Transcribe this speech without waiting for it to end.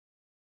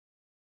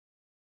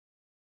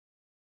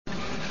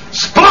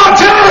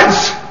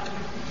Spartans!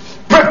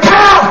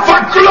 Prepare for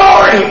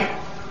glory!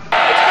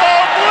 It's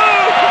all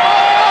blue!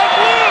 All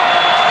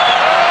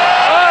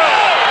blue!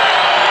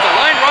 It's a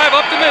line drive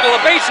up the middle, a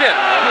base hit.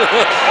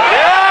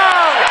 Yeah!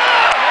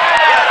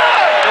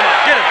 Come on,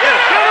 get him, get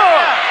him. Come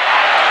on!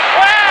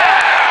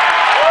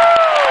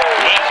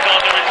 West on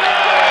the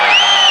return.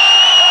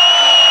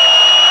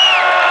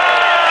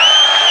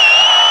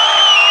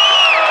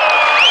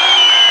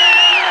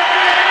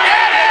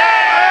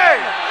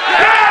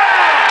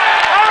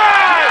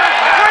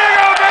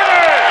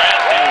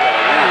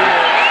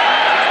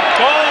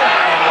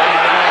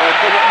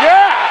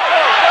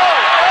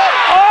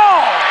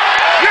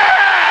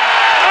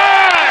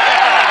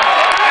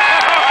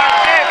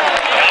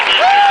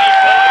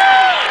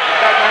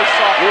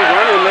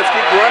 Let's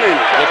keep running.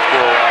 Let's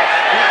go.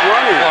 Keep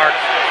running. Clark.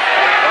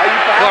 Why are you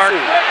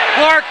passing?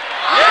 Clark.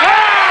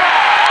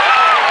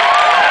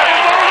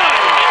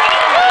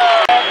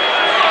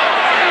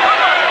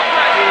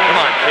 Come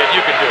on, kid,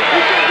 you can do it.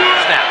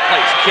 Snap,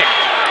 place, kick.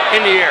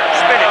 In the air,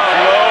 spinning.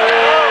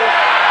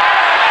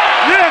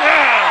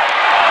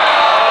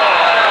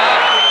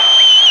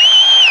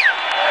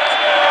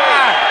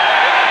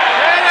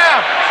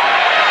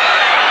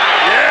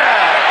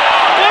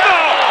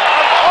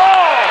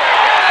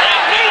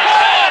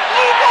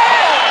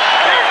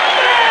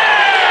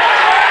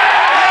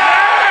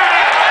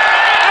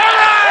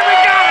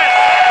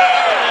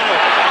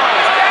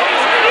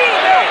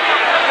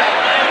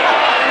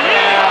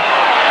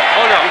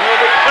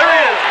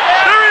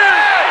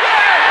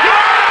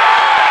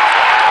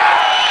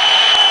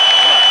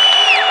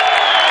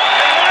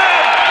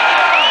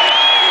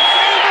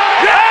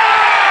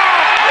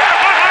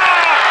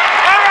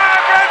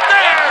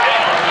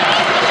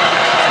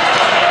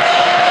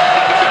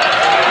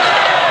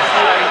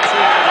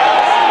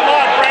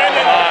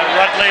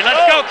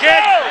 Let's go,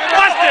 kid!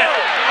 Bust it!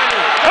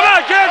 Come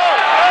on, kid!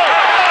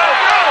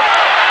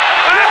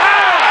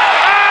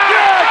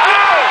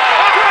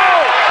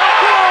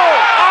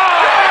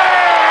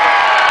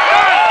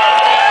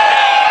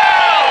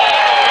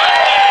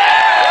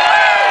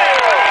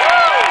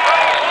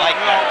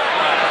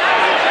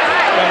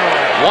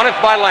 Won it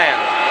by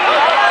land.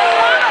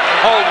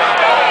 Hold it.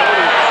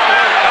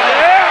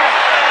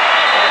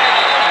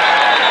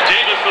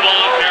 Davis with a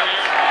long carry.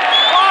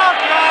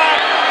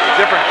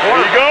 Different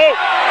quarter. Here you go.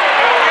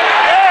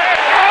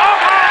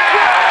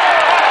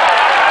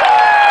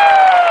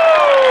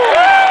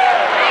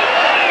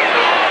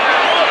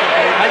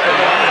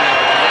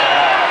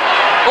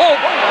 Oh!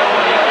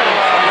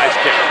 Nice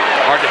kick.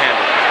 Hard to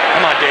handle.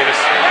 Come on, Davis.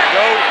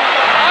 Go.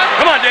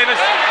 Come on, Davis.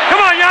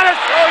 Come on, Giannis.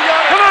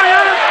 Come on,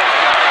 Giannis.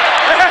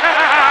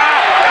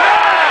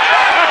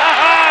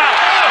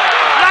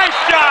 Nice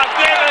job,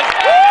 Davis.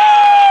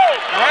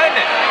 Right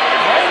it.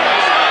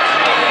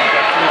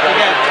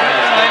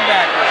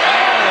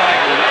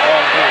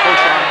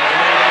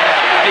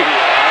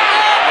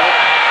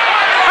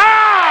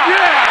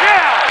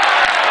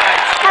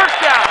 First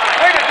down.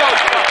 Way to go.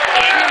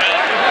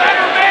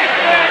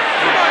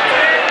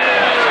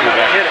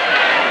 Hit it.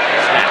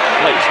 Snap,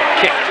 place,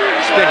 kick,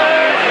 spinning.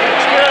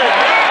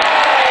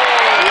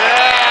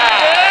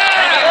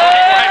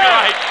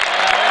 Right.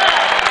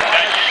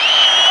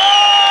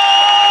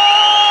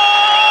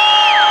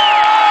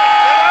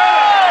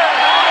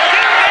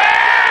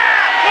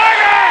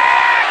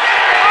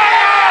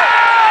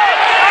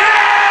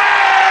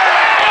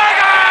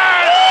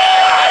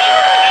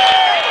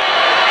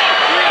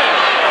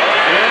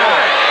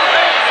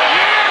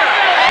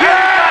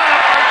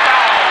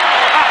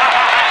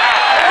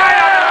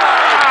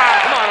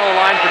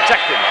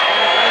 Protected.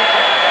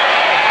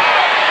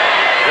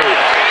 Here we go.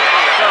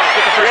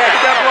 Get the first down.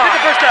 Get the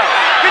first down.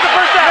 Get the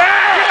first down.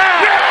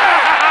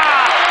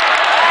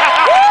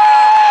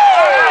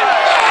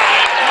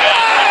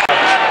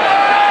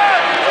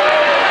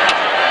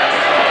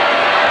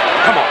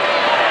 Come on.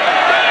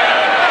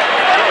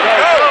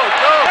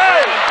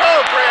 Go,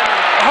 Brandon.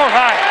 All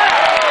right.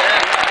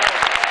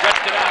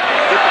 Stretched it out.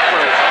 Get the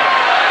first.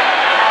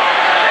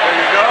 There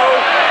you go.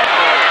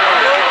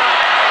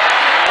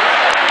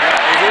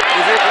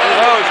 Is it?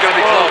 Oh, it's going to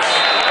be close.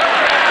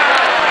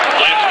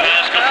 Last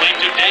pass complete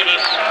to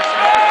Davis.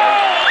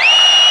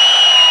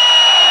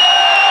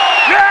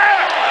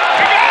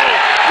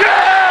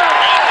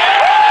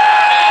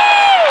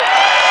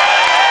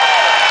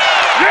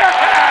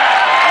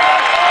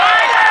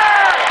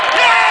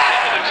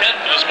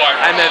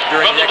 I meant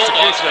during the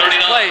execution of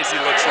his plays, he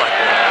looks like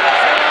that.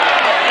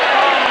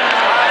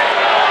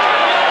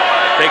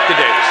 Take to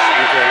Davis.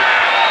 Okay.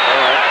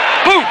 All right.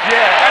 Boom!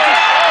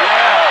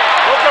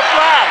 What's the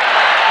flag?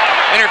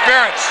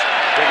 Interference.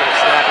 Taking a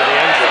snap in the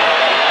end zone.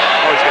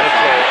 Oh, he's going to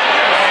throw it.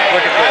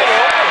 Look at this.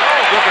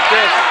 Look at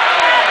this.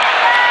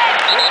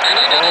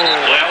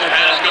 Last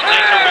pass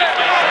complete to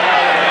Richmond.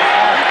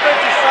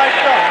 Defense is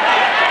psyched up.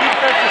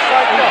 Defense is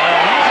psyched up.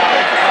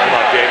 Come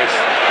on, Davis.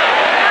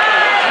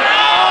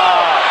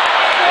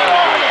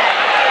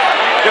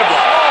 Good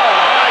block.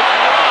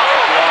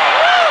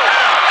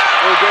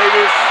 Oh,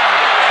 Davis.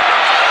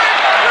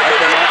 I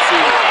cannot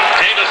see.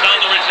 Davis on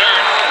the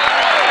return.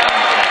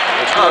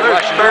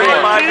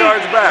 35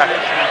 yards back.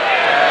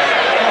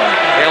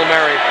 Hail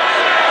Mary.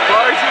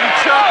 Carson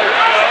Chucker.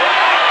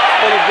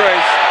 Full of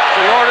grace.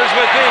 The Lord is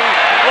with thee.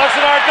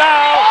 Blessed art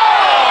thou.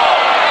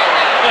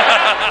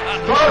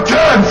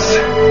 Spartans!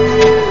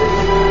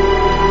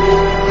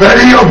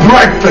 Ready your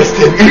breakfast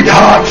and eat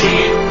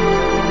hearty.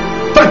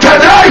 But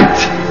tonight,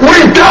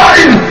 we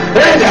dine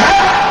in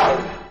hell!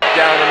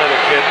 Down the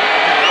middle, kid.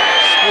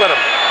 Split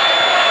him.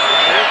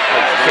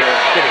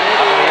 Spinning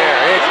up in the air.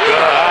 It's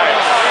good.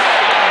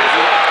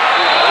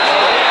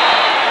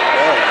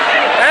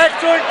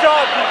 Excellent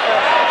job,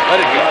 defense. Let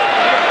it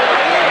go.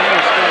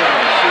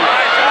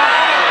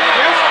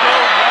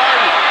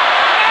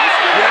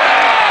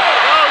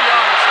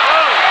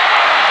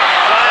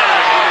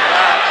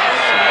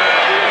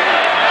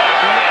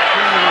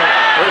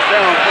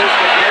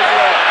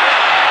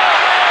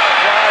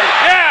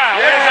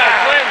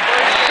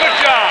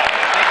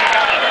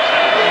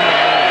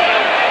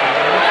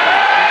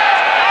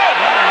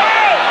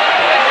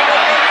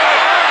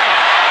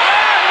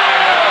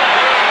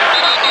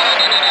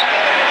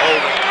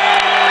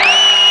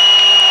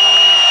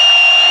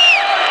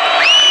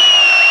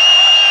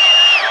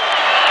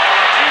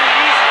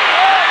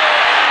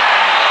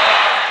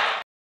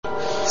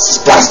 It's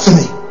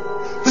blasphemy!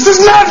 This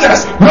is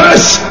madness!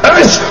 Mercy!